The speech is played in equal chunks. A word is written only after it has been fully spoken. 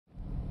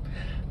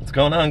What's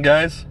going on,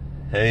 guys?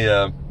 Hey,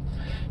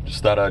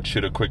 just thought I'd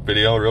shoot a quick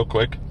video real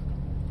quick.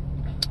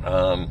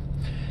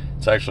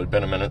 It's actually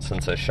been a minute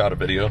since I shot a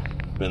video.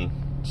 Been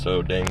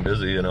so dang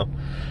busy, you know.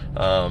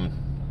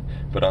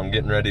 But I'm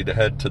getting ready to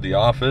head to the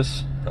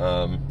office.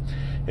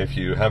 If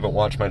you haven't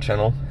watched my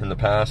channel in the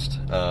past,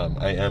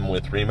 I am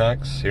with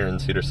Remax here in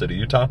Cedar City,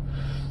 Utah.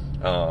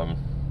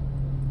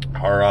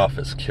 Our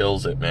office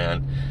kills it,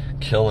 man.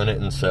 Killing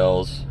it in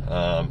sales.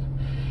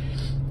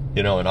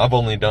 You know, and I've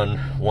only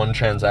done one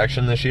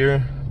transaction this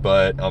year,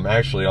 but I'm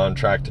actually on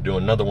track to do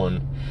another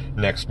one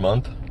next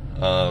month.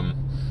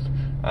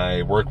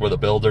 I work with a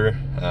builder.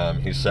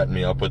 He's setting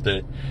me up with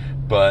it,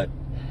 but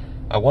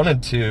I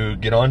wanted to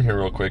get on here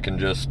real quick and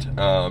just,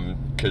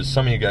 because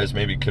some of you guys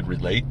maybe could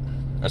relate,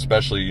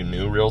 especially you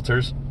new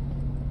realtors,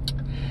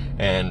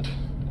 and,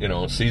 you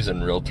know,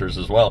 seasoned realtors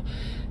as well.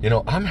 You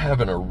know, I'm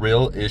having a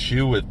real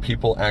issue with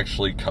people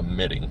actually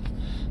committing.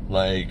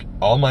 Like,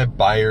 all my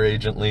buyer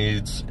agent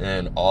leads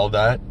and all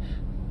that,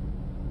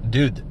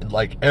 dude,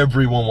 like,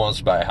 everyone wants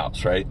to buy a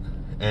house, right?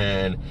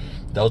 And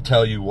they'll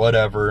tell you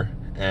whatever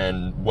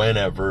and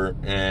whenever,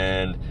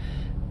 and,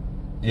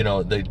 you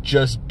know, they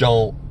just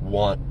don't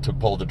want to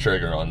pull the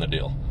trigger on the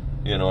deal.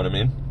 You know what I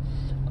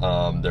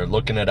mean? They're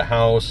looking at a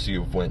house,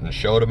 you've went and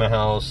showed them a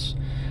house,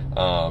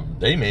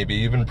 they may be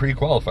even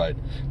pre-qualified,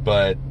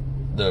 but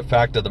the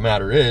fact of the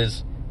matter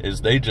is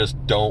they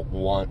just don't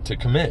want to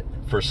commit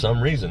for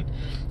some reason,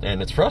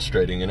 and it's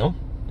frustrating, you know.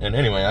 And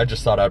anyway, I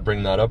just thought I'd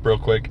bring that up real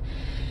quick,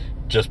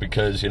 just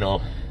because, you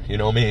know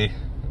me,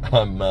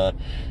 I'm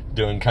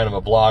doing kind of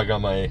a blog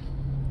on my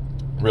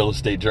real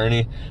estate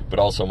journey, but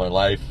also my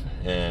life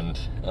and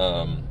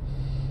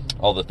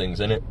all the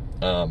things in it.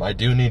 I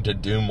do need to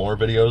do more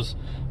videos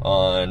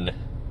on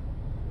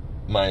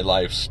my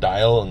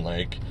lifestyle and,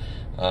 like,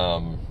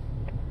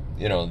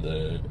 you know,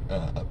 the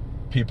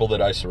people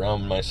that I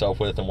surround myself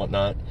with and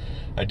whatnot.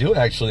 I do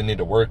actually need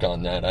to work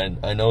on that.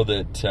 I know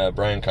that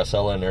Brian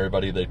Casella and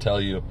everybody, they tell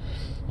you,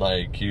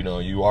 like, you know,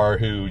 you are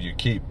who you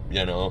keep,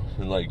 you know,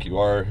 like, you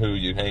are who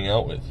you hang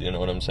out with, you know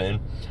what I'm saying?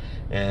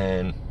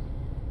 And,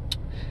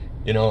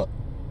 you know,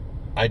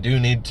 I do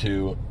need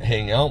to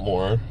hang out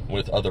more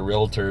with other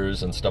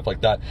realtors and stuff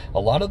like that. A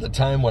lot of the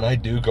time when I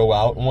do go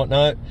out and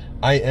whatnot,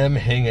 I am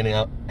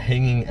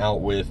hanging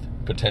out with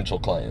potential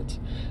clients.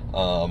 A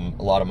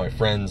lot of my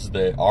friends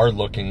that are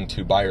looking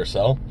to buy or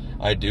sell,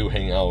 I do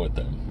hang out with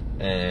them.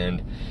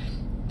 And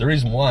the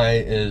reason why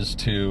is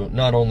to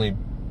not only,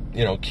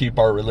 you know, keep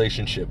our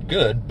relationship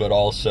good, but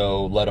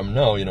also let them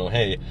know, you know,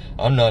 hey,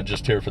 I'm not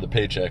just here for the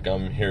paycheck,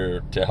 I'm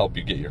here to help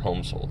you get your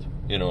home sold.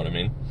 You know what I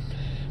mean?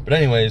 But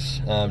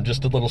anyways,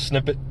 just a little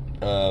snippet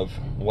of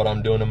what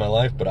I'm doing in my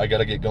life, but I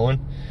gotta get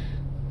going.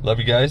 Love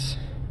you guys,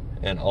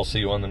 and I'll see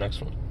you on the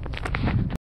next one.